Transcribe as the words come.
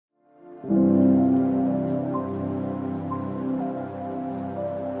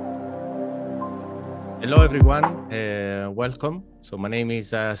Hello, everyone. Welcome. So my name is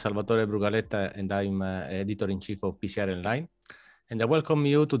Salvatore Brugaletta, and I'm editor-in-chief of PCRonline. And I welcome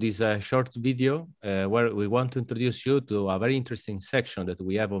you to this short video where we want to introduce you to a very interesting section that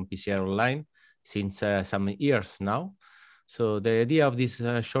we have on PCRonline since some years now. So the idea of this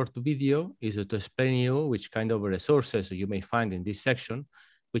short video is to explain you which kind of resources you may find in this section,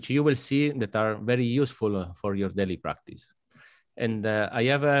 which you will see that are very useful for your daily practice. And I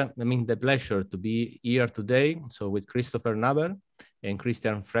have, the pleasure to be here today. So with Christoph Naber and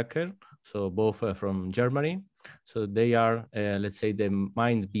Christian Frerker, so both from Germany. So they are, let's say, the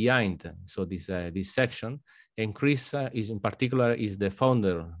mind behind this section. And Chris is in particular is the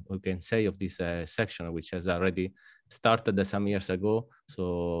founder, we can say, of this section, which has already started some years ago.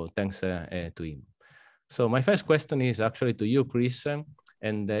 So thanks to him. So my first question is actually to you, Chris,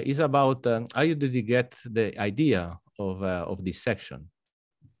 and is about how did you get the idea of this section?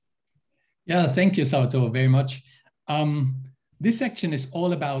 Yeah, thank you, Salvatore, very much. This section is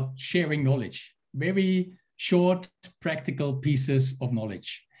all about sharing knowledge, very short, practical pieces of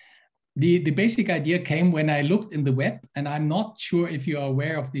knowledge. The basic idea came when I looked in the web, and I'm not sure if you are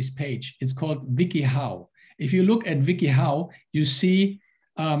aware of this page. It's called WikiHow. If you look at WikiHow, you see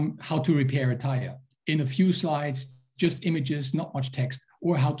how to repair a tire in a few slides, just images, not much text,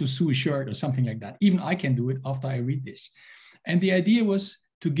 or how to sew a shirt or something like that. Even I can do it after I read this. And the idea was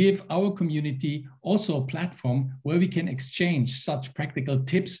to give our community also a platform where we can exchange such practical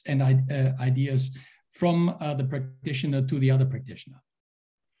tips and ideas from the practitioner to the other practitioner.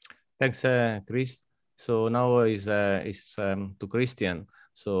 Thanks, Chris. So now is to Christian.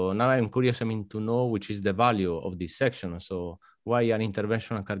 So now I'm curious, to know which is the value of this section. So why an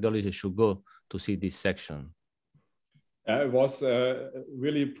interventional cardiologist should go to see this section? I was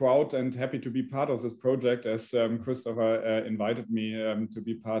really proud and happy to be part of this project, as Christopher invited me to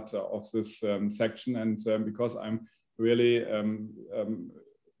be part of this section, and because I'm really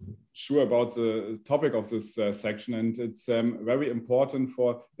sure about the topic of this section, and it's very important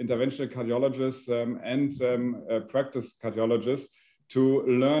for interventional cardiologists and practice cardiologists to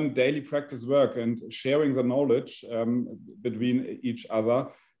learn daily practice work and sharing the knowledge between each other.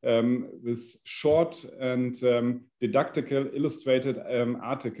 With short and didactical illustrated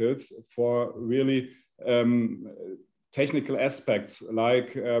articles for really technical aspects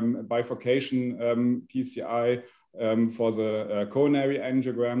like bifurcation PCI for the coronary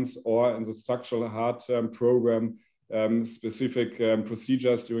angiograms, or in the structural heart program, specific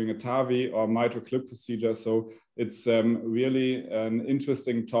procedures during a TAVI or mitral clip procedure. So it's really an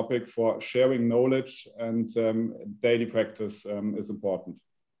interesting topic for sharing knowledge, and daily practice is important.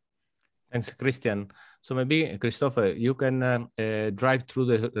 Thanks, Christian. So maybe, Christoph, you can drive through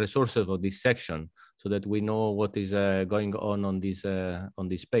the resources of this section so that we know what is going on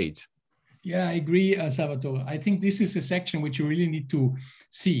this page. Yeah, I agree, Salvatore. I think this is a section which you really need to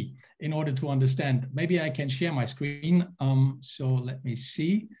see in order to understand. Maybe I can share my screen. So let me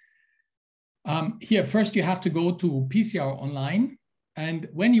see. Here, first you have to go to PCRonline. And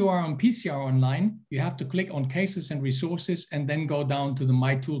when you are on PCRonline, you have to click on Cases and Resources and then go down to the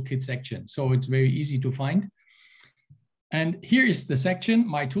My Toolkit section. So it's very easy to find. And here is the section,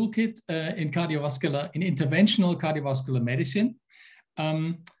 My Toolkit in interventional cardiovascular medicine.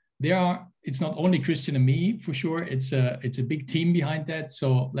 It's not only Christian and me, for sure. It's a big team behind that.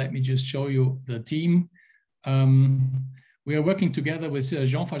 So let me just show you the team. We are working together with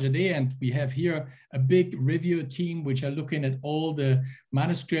Jean Fajadet, and we have here a big review team which are looking at all the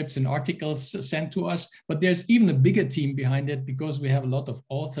manuscripts and articles sent to us. But there's even a bigger team behind it, because we have a lot of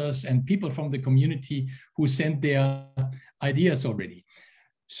authors and people from the community who sent their ideas already.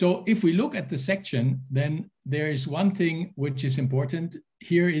 So if we look at the section, then there is one thing which is important.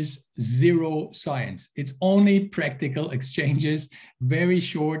 Here is zero science. It's only practical exchanges, very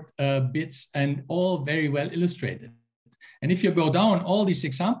short bits, and all very well illustrated. And if you go down all these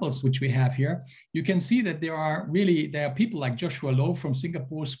examples which we have here, you can see that there are people like Joshua Lowe from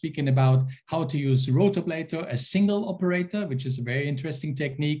Singapore speaking about how to use rotablator as single operator, which is a very interesting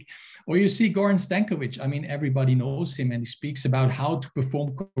technique. Or you see Goran Stankovic. Everybody knows him, and he speaks about how to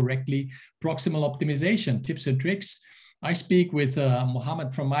perform correctly proximal optimization, tips and tricks. I speak with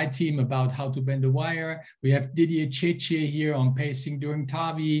Mohammed from my team about how to bend a wire. We have Didier Cheche here on pacing during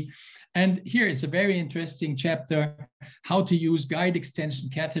TAVI. And here is a very interesting chapter, how to use guide extension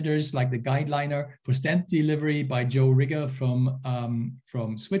catheters like the GuideLiner for stent delivery by Joe Rigger from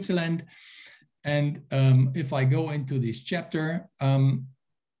Switzerland. And if I go into this chapter,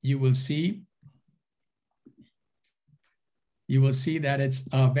 you will see that it's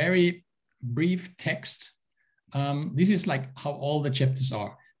a very brief text. This is like how all the chapters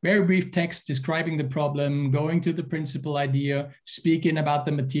are. very brief text describing the problem, going to the principal idea, speaking about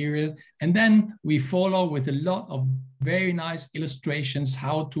the material, and then we follow with a lot of very nice illustrations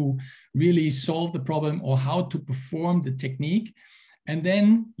how to really solve the problem or how to perform the technique. And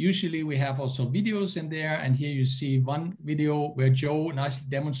then usually we have also videos in there. And here you see one video where Joe nicely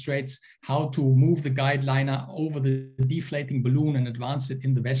demonstrates how to move the guide liner over the deflating balloon and advance it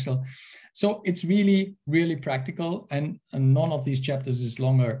in the vessel. So it's really, really practical. And none of these chapters is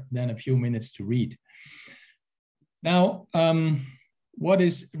longer than a few minutes to read. Now, what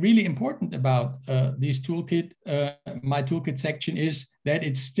is really important about this toolkit, my toolkit section, is that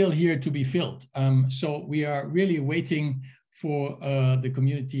it's still here to be filled. So we are really waiting for the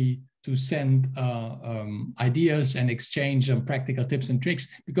community to send ideas and exchange practical tips and tricks,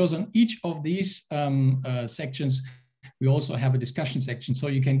 because on each of these sections, we also have a discussion section, so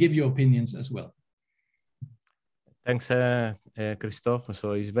you can give your opinions as well. Thanks, Christoph.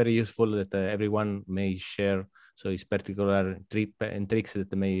 So it's very useful that everyone may share his particular tip and tricks that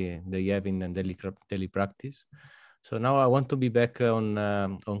they have in daily practice. So now I want to be back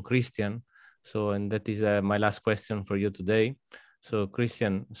on Christian. So, and that is my last question for you today. So,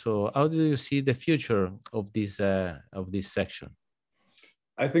 Christian, so how do you see the future of this section?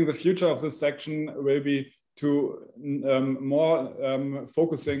 I think the future of this section will be to more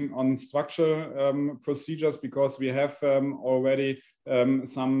focusing on structural procedures, because we have already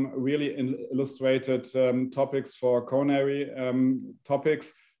some really illustrated topics for coronary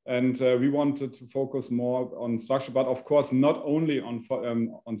topics. And we wanted to focus more on structure, but of course, not only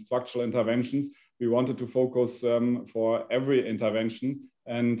on structural interventions. We wanted to focus for every intervention,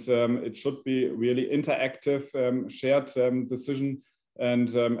 and it should be really interactive, shared decision,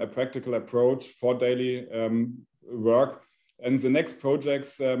 and a practical approach for daily work. And the next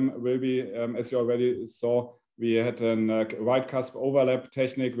projects will be, as you already saw, we had a right cusp overlap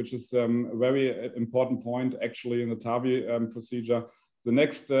technique, which is a very important point actually in the TAVI procedure. The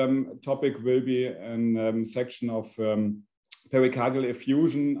next topic will be a section of pericardial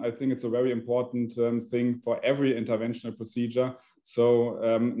effusion. I think it's a very important thing for every interventional procedure. So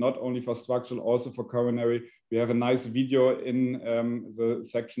not only for structural, also for coronary. We have a nice video in the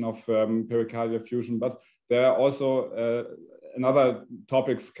section of pericardial effusion, but there are also another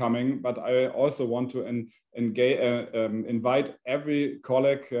topics coming. But I also want to invite every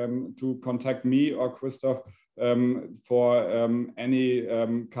colleague to contact me or Christoph for any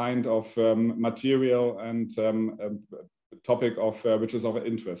kind of material and topic of which is of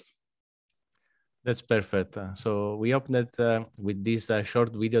interest. That's perfect. So we hope that with this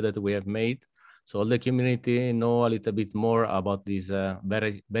short video that we have made, so all the community know a little bit more about this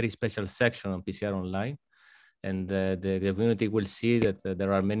very special section on PCRonline, and the community will see that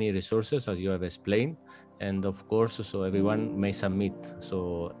there are many resources, as you have explained, and of course, so everyone may submit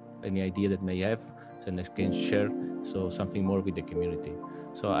so any idea that may have, so they can share something more with the community.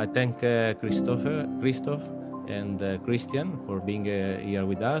 So I thank Christoph and Christian for being here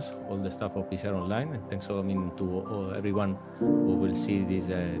with us, all the staff of PCRonline, and thanks to everyone who will see this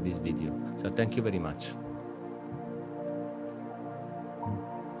video. So thank you very much.